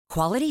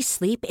Quality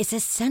sleep is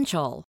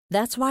essential.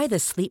 That's why the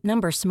Sleep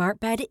Number Smart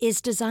Bed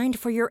is designed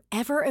for your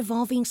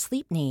ever-evolving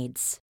sleep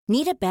needs.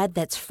 Need a bed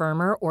that's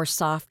firmer or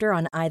softer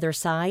on either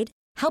side?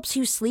 Helps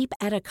you sleep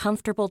at a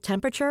comfortable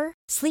temperature?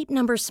 Sleep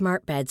Number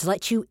Smart Beds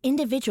let you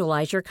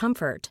individualize your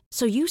comfort,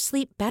 so you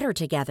sleep better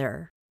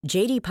together.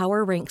 J.D.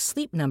 Power ranks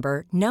Sleep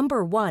Number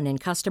number 1 in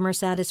customer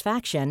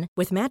satisfaction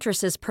with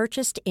mattresses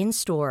purchased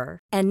in-store.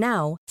 And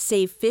now,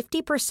 save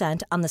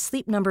 50% on the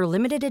Sleep Number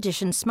Limited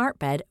Edition Smart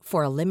Bed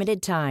for a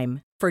limited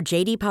time. For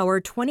J.D. Power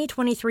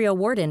 2023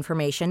 award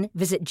information,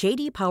 visit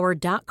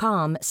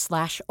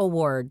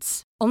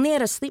jdpower.com/awards. Only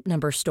at a Sleep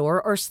Number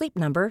store or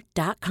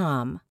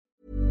sleepnumber.com.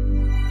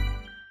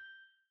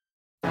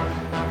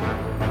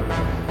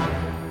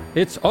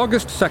 It's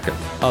August 2nd,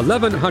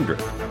 1100.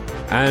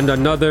 And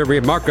another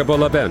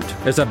remarkable event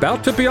is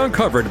about to be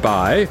uncovered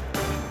by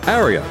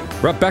Arion,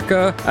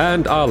 Rebecca,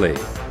 and Ollie,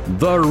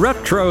 the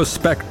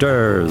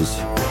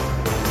Retrospectors.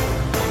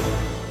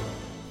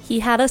 He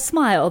had a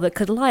smile that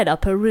could light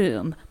up a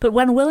room, but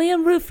when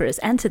William Rufus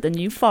entered the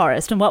New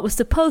Forest on what was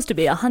supposed to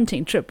be a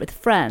hunting trip with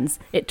friends,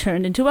 it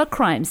turned into a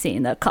crime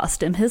scene that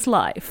cost him his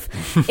life.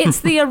 It's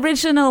the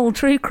original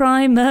true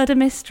crime murder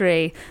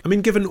mystery. I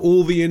mean, given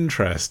all the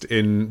interest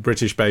in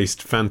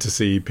British-based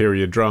fantasy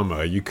period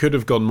drama, you could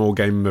have gone more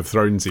Game of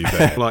Thronesy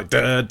there. Like,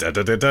 da da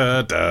da da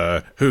da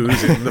da,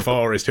 who's in the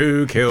forest,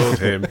 who killed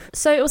him?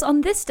 So it was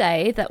on this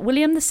day that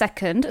William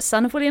II,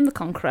 son of William the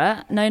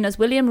Conqueror, known as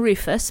William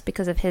Rufus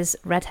because of his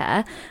red hair,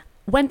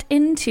 went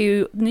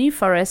into the New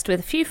Forest with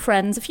a few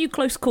friends, a few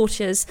close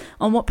quarters,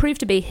 on what proved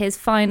to be his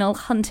final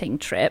hunting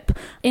trip.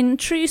 In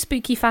true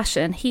spooky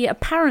fashion, he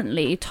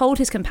apparently told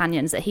his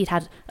companions that he'd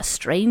had a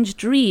strange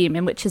dream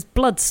in which his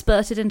blood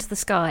spurted into the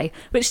sky,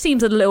 which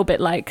seems a little bit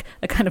like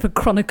a kind of a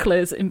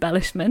chronicler's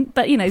embellishment,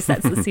 but,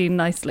 sets the scene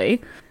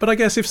nicely. But I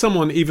guess if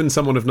someone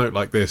of note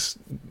like this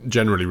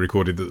generally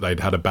recorded that they'd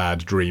had a bad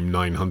dream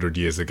 900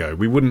 years ago,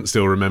 we wouldn't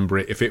still remember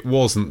it if it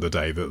wasn't the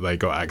day that they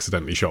got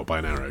accidentally shot by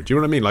an arrow. Do you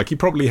know what I mean? Like, he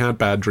probably had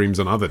bad dreams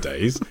on other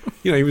days.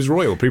 He was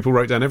royal. People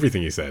wrote down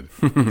everything he said.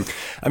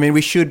 I mean, we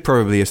should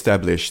probably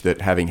establish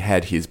that having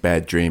had his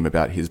bad dream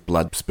about his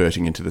blood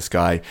spurting into the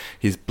sky,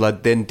 his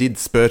blood then did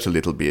spurt a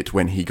little bit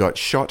when he got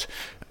shot,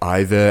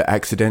 either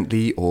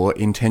accidentally or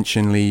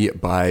intentionally,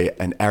 by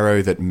an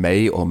arrow that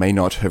may or may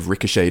not have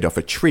ricocheted off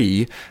a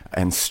tree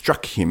and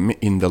struck him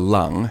in the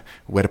lung,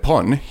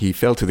 whereupon he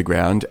fell to the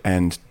ground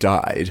and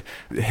died.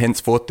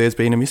 Henceforth, there's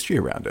been a mystery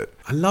around it.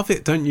 I love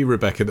it, don't you,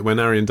 Rebecca, that when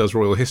Arion does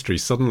royal history,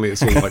 suddenly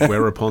it's all like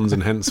whereupons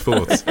and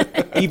henceforths.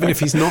 Even if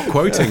he's not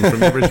quoting from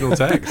the original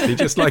text, he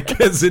just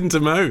gets into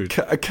mode.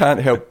 I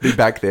can't help be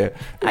back there.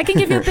 I can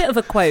give you a bit of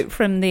a quote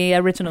from the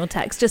original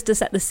text just to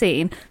set the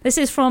scene. This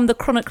is from the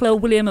chronicler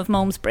William of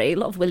Malmesbury. A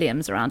lot of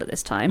Williams around at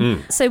this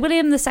time. So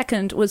William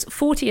II was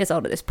 40 years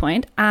old at this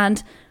point,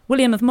 and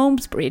William of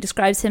Malmesbury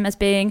describes him as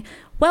being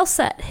well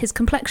set, his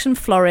complexion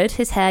florid,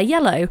 his hair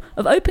yellow,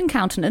 of open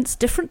countenance,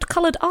 different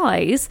coloured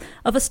eyes,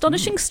 of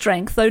astonishing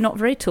strength, though not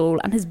very tall,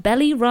 and his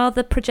belly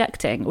rather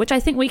projecting, which I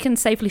think we can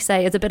safely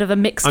say is a bit of a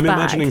mixed bag. I'm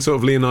imagining sort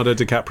of Leonardo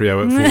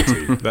DiCaprio at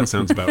 40. That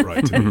sounds about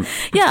right to me.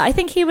 Yeah, I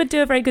think he would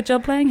do a very good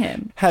job playing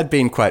him. Had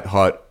been quite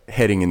hot,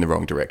 heading in the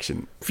wrong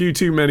direction. Few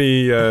too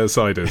many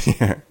ciders.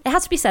 Yeah. It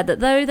has to be said that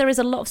though there is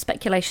a lot of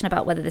speculation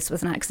about whether this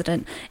was an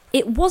accident,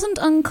 it wasn't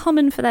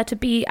uncommon for there to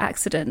be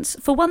accidents.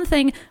 For one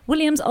thing,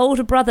 William's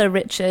older brother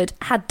Richard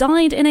had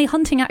died in a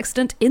hunting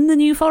accident in the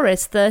New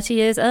Forest 30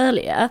 years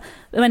earlier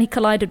when he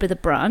collided with a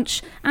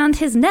branch, and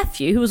his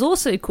nephew, who was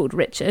also called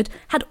Richard,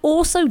 had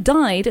also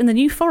died in the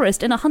New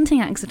Forest in a hunting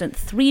accident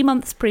 3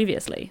 months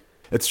previously.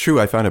 It's true,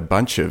 I found a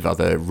bunch of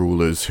other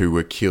rulers who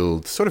were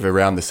killed sort of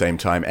around the same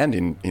time,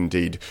 and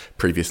indeed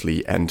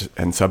previously and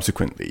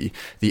subsequently.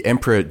 The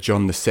Emperor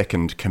John II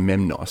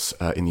Komnenos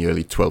in the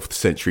early 12th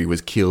century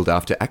was killed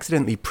after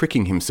accidentally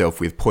pricking himself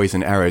with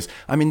poison arrows.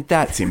 I mean,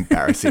 that's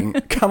embarrassing.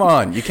 Come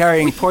on, you're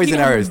carrying poison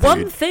arrows, dude.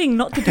 One thing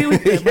not to do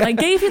with them. When I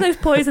gave you those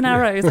poison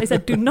arrows, I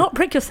said, do not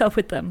prick yourself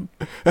with them.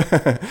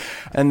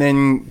 And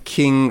then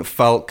King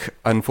Fulk,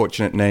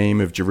 unfortunate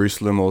name, of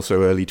Jerusalem,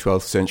 also early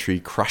 12th century,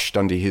 crushed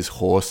under his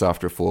horse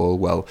after a fall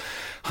while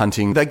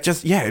hunting.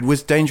 It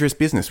was dangerous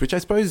business, which I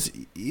suppose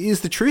is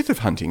the truth of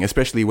hunting,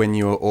 especially when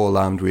you're all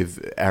armed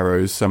with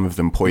arrows, some of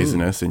them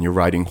poisonous, and you're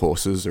riding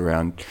horses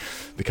around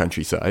the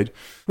countryside.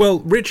 Well,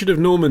 Richard of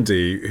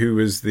Normandy, who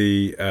was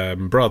the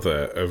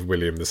brother of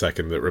William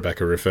II that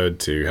Rebecca referred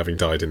to, having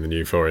died in the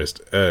New Forest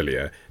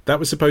earlier, that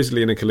was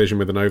supposedly in a collision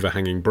with an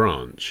overhanging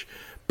branch.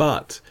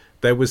 But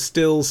there was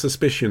still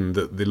suspicion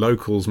that the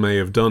locals may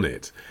have done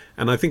it.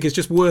 And I think it's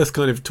just worth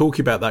kind of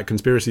talking about that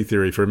conspiracy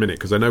theory for a minute,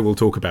 because I know we'll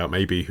talk about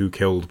maybe who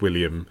killed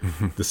William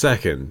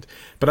II.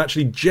 But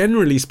actually,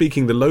 generally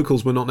speaking, the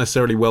locals were not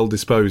necessarily well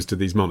disposed to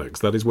these monarchs.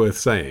 That is worth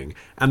saying.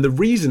 And the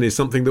reason is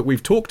something that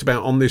we've talked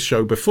about on this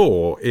show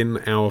before in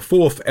our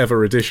 4th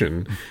ever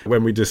edition,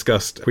 when we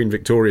discussed Queen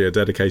Victoria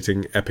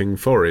dedicating Epping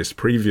Forest,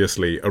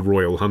 previously a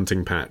royal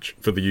hunting patch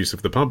for the use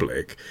of the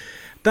public.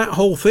 That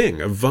whole thing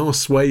of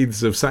vast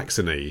swathes of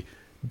Saxony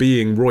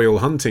being royal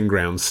hunting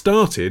grounds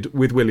started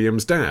with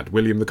William's dad,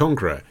 William the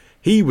Conqueror.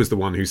 He was the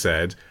one who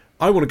said,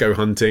 I want to go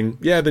hunting.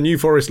 Yeah, the New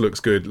Forest looks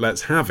good.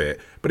 Let's have it.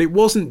 But it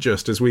wasn't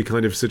just, as we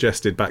kind of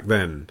suggested back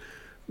then,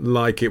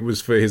 like it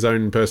was for his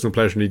own personal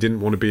pleasure and he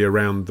didn't want to be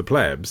around the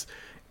plebs.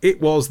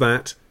 It was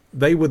that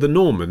they were the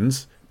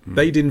Normans.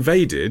 They'd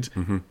invaded.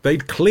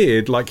 They'd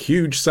cleared like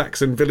huge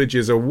Saxon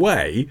villages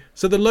away.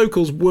 So the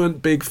locals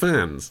weren't big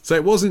fans. So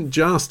it wasn't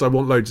just, I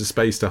want loads of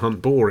space to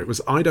hunt boar. It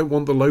was, I don't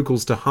want the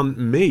locals to hunt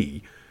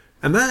me.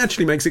 And that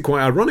actually makes it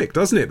quite ironic,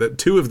 doesn't it? That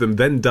two of them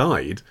then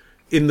died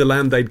in the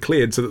land they'd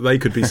cleared so that they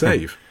could be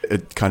safe.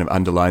 It kind of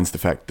underlines the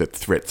fact that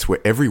threats were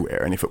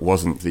everywhere. And if it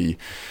wasn't the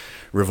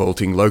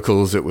revolting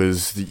locals, it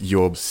was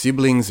your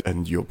siblings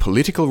and your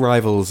political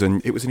rivals,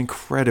 and it was an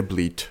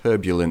incredibly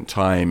turbulent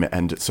time,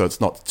 and so it's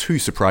not too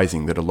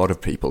surprising that a lot of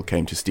people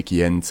came to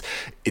sticky ends.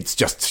 It's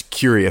just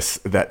curious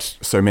that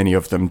so many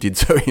of them did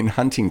so in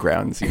hunting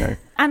grounds, you know.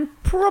 And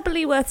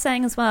probably worth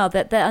saying as well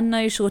that there are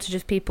no shortage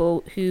of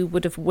people who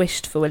would have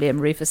wished for William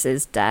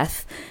Rufus's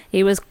death.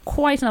 He was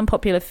quite an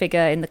unpopular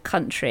figure in the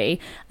country.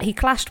 He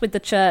clashed with the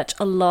church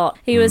a lot.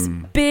 He was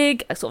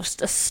big, a sort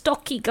of a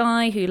stocky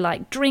guy who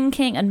liked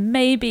drinking and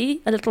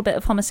maybe a little bit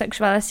of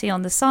homosexuality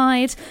on the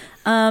side.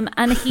 And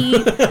he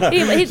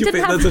didn't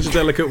have... That's such a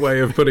delicate way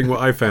of putting what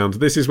I found.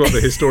 This is what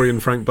the historian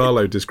Frank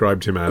Barlow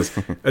described him as: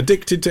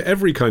 addicted to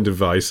every kind of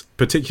vice,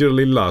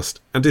 particularly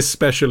lust, and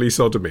especially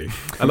sodomy.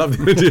 I love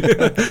the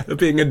idea of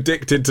being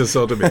addicted to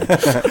sodomy.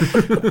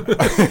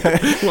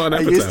 What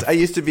an epitaph. I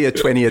used to be a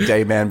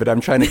 20-a-day man, but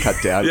I'm trying to cut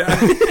down.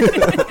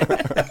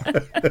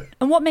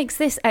 And what makes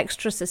this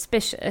extra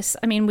suspicious,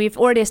 I mean, we've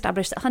already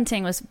established that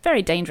hunting was a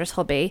very dangerous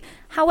hobby.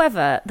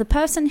 However, the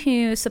person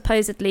who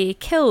supposedly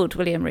killed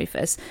William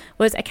Rufus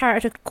was a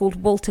character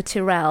called Walter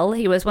Tyrrell.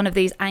 He was one of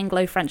these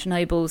Anglo-French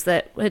nobles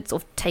that had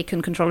sort of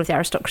taken control of the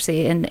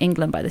aristocracy in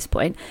England by this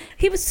point.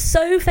 He was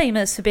so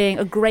famous for being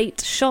a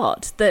great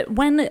shot that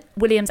when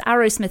William's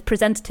arrowsmith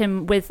presented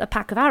him with a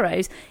pack of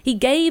arrows, he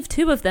gave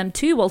 2 of them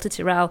to Walter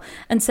Tyrrell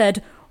and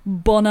said,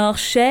 "Bon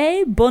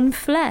archer, bonne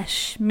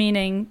flèche,"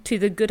 meaning to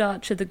the good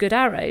archer, the good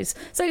arrows.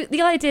 So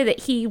the idea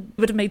that he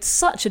would have made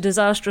such a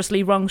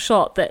disastrously wrong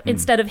shot that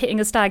instead of hitting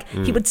a stag,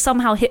 he would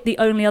somehow hit the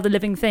only other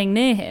living thing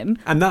near him.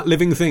 And that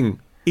living thing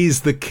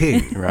is the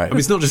king. Right. I mean,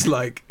 it's not just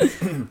like,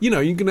 you're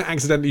going to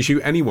accidentally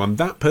shoot anyone.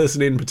 That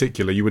person in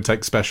particular, you would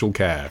take special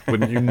care,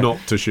 wouldn't you, not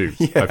to shoot,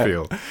 I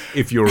feel,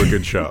 if you're a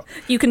good shot.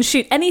 You can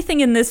shoot anything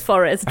in this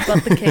forest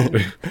but the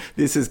king.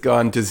 This has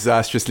gone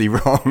disastrously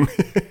wrong.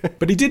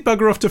 But he did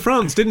bugger off to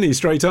France, didn't he,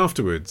 straight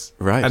afterwards?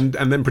 Right. And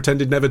then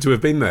pretended never to have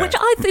been there. Which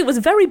I think was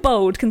very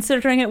bold,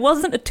 considering it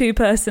wasn't a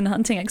 2-person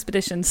hunting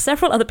expedition.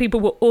 Several other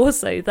people were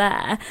also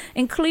there,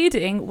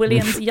 including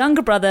William's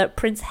younger brother,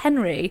 Prince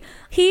Henry.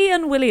 He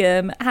and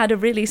William had a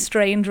really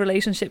strained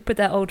relationship with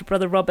their older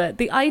brother, Robert.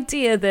 The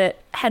idea that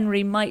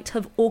Henry might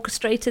have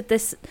orchestrated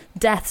this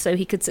death so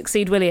he could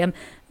succeed William,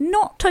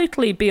 not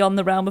totally beyond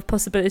the realm of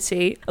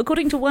possibility.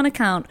 According to one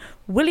account,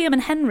 William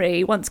and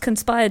Henry once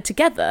conspired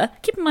together.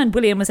 Keep in mind,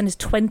 William was in his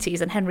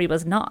 20s and Henry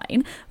was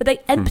 9, but they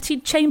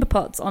emptied chamber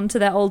pots onto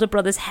their older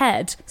brother's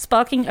head,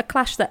 sparking a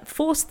clash that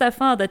forced their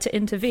father to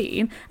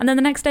intervene. And then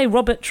the next day,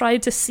 Robert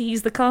tried to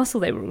seize the castle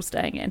they were all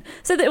staying in.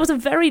 So it was a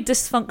very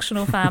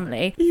dysfunctional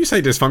family. You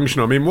say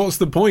dysfunctional. I mean, what's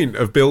the point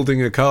of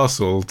building a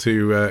castle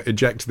to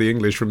eject the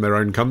English from their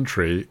own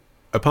country,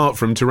 apart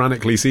from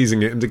tyrannically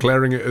seizing it and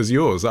declaring it as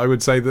yours? I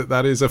would say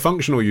that is a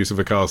functional use of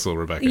a castle,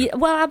 Rebecca. Yeah,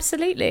 well,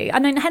 absolutely. I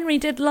mean, Henry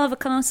did love a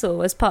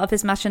castle as part of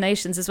his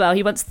machinations as well.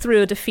 He once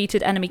threw a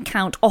defeated enemy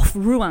count off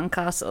Rouen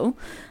Castle.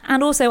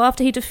 And also,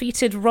 after he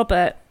defeated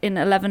Robert in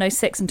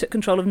 1106 and took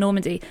control of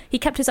Normandy, he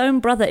kept his own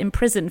brother in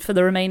prison for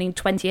the remaining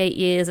 28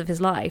 years of his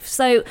life.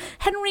 So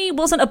Henry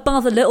wasn't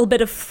above a little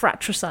bit of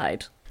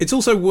fratricide. It's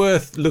also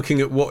worth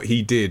looking at what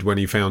he did when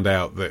he found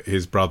out that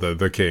his brother,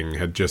 the king,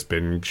 had just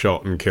been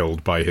shot and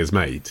killed by his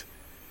mate.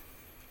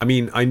 I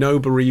mean, I know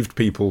bereaved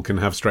people can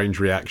have strange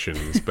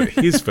reactions, but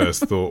his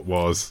first thought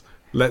was,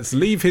 let's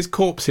leave his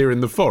corpse here in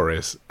the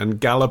forest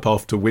and gallop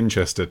off to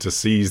Winchester to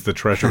seize the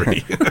treasury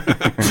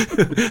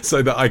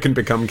so that I can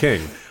become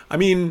king. I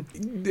mean,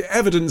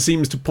 evidence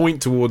seems to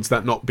point towards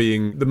that not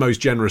being the most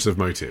generous of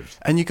motives.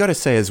 And you got to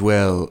say as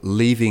well,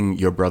 leaving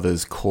your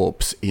brother's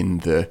corpse in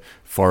the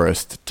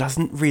forest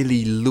doesn't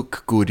really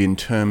look good in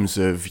terms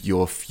of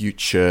your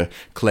future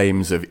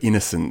claims of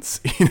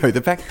innocence. You know,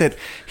 the fact that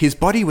his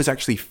body was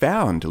actually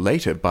found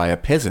later by a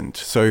peasant.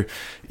 So,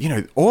 you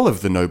know, all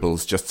of the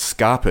nobles just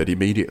scarpered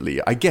immediately.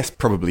 I guess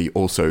probably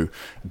also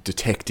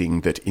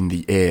detecting that in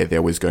the air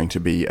there was going to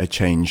be a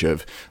change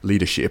of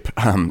leadership.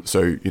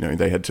 So, you know,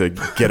 they had to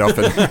get off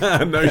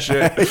and no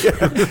shit.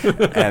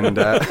 and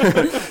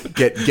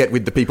get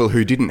with the people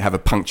who didn't have a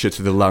puncture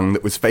to the lung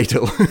that was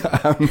fatal.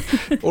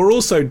 Or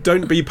also, don't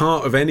won't be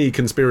part of any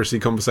conspiracy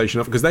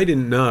conversation because they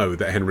didn't know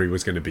that Henry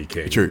was going to be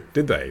king. True.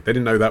 Did they? They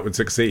didn't know that would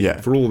succeed.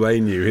 Yeah. For all they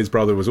knew, his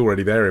brother was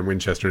already there in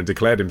Winchester and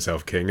declared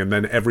himself king, and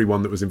then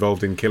everyone that was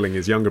involved in killing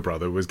his younger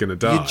brother was going to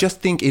die. You just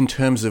think in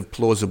terms of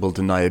plausible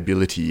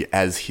deniability,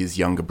 as his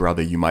younger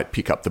brother, you might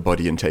pick up the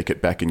body and take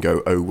it back and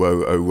go, oh,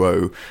 whoa, oh,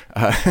 whoa.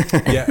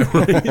 Yeah,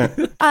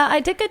 right.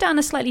 I did go down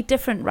a slightly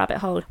different rabbit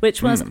hole,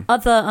 which was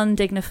other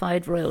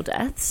undignified royal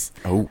deaths.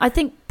 Oh. I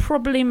think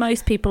probably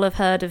most people have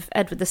heard of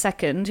Edward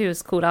II, who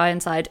was called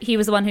Ironside. He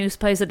was the one who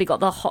supposedly got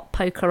the hot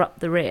poker up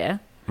the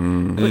rear,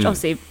 which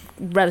obviously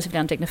relatively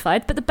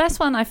undignified. But the best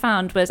one I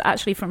found was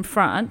actually from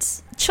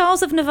France.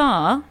 Charles of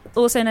Navarre,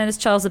 also known as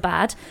Charles the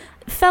Bad,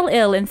 fell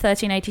ill in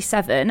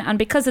 1387, and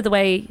because of the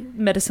way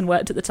medicine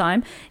worked at the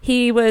time,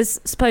 he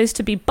was supposed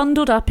to be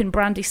bundled up in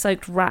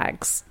brandy-soaked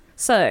rags.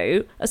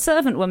 So a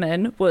servant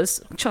woman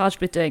was charged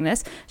with doing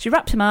this. She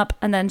wrapped him up,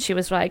 and then she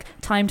was like,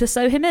 time to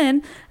sew him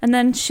in. And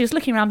then she was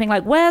looking around being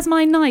like, where's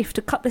my knife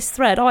to cut this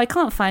thread? Oh, I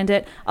can't find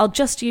it. I'll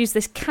just use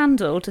this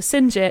candle to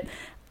singe it,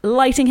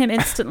 lighting him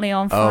instantly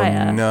on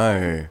fire. Oh,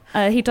 no.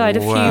 He died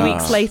a Wow. few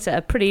weeks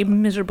later. Pretty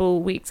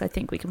miserable weeks, I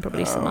think we can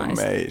probably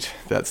surmise. Oh, mate,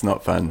 that's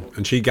not fun.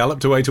 And she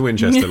galloped away to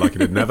Winchester like it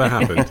had never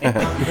happened.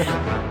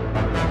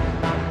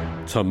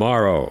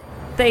 Tomorrow.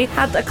 They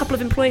had a couple of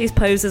employees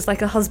pose as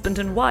like a husband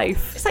and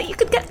wife. It's like you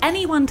could get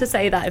anyone to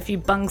say that if you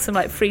bung some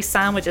like free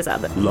sandwiches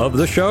at them. Love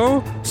the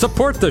show?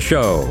 Support the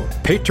show.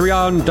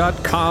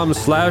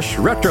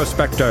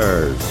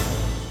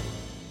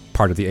 Patreon.com/retrospectors.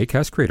 Part of the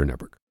Acast Creator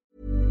Network.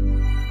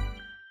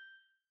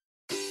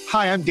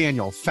 Hi, I'm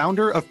Daniel,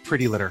 founder of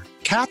Pretty Litter.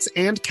 Cats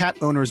and cat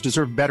owners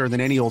deserve better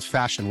than any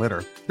old-fashioned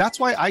litter. That's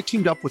why I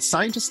teamed up with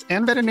scientists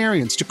and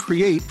veterinarians to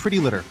create Pretty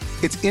Litter.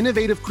 Its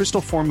innovative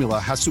crystal formula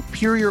has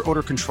superior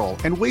odor control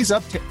and weighs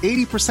up to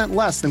 80%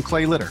 less than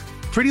clay litter.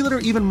 Pretty Litter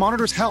even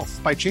monitors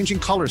health by changing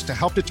colors to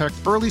help detect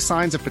early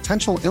signs of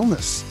potential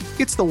illness.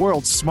 It's the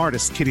world's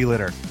smartest kitty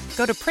litter.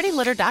 Go to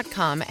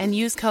prettylitter.com and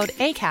use code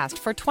ACAST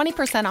for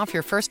 20% off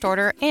your first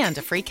order and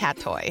a free cat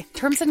toy.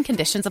 Terms and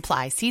conditions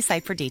apply. See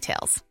site for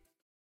details.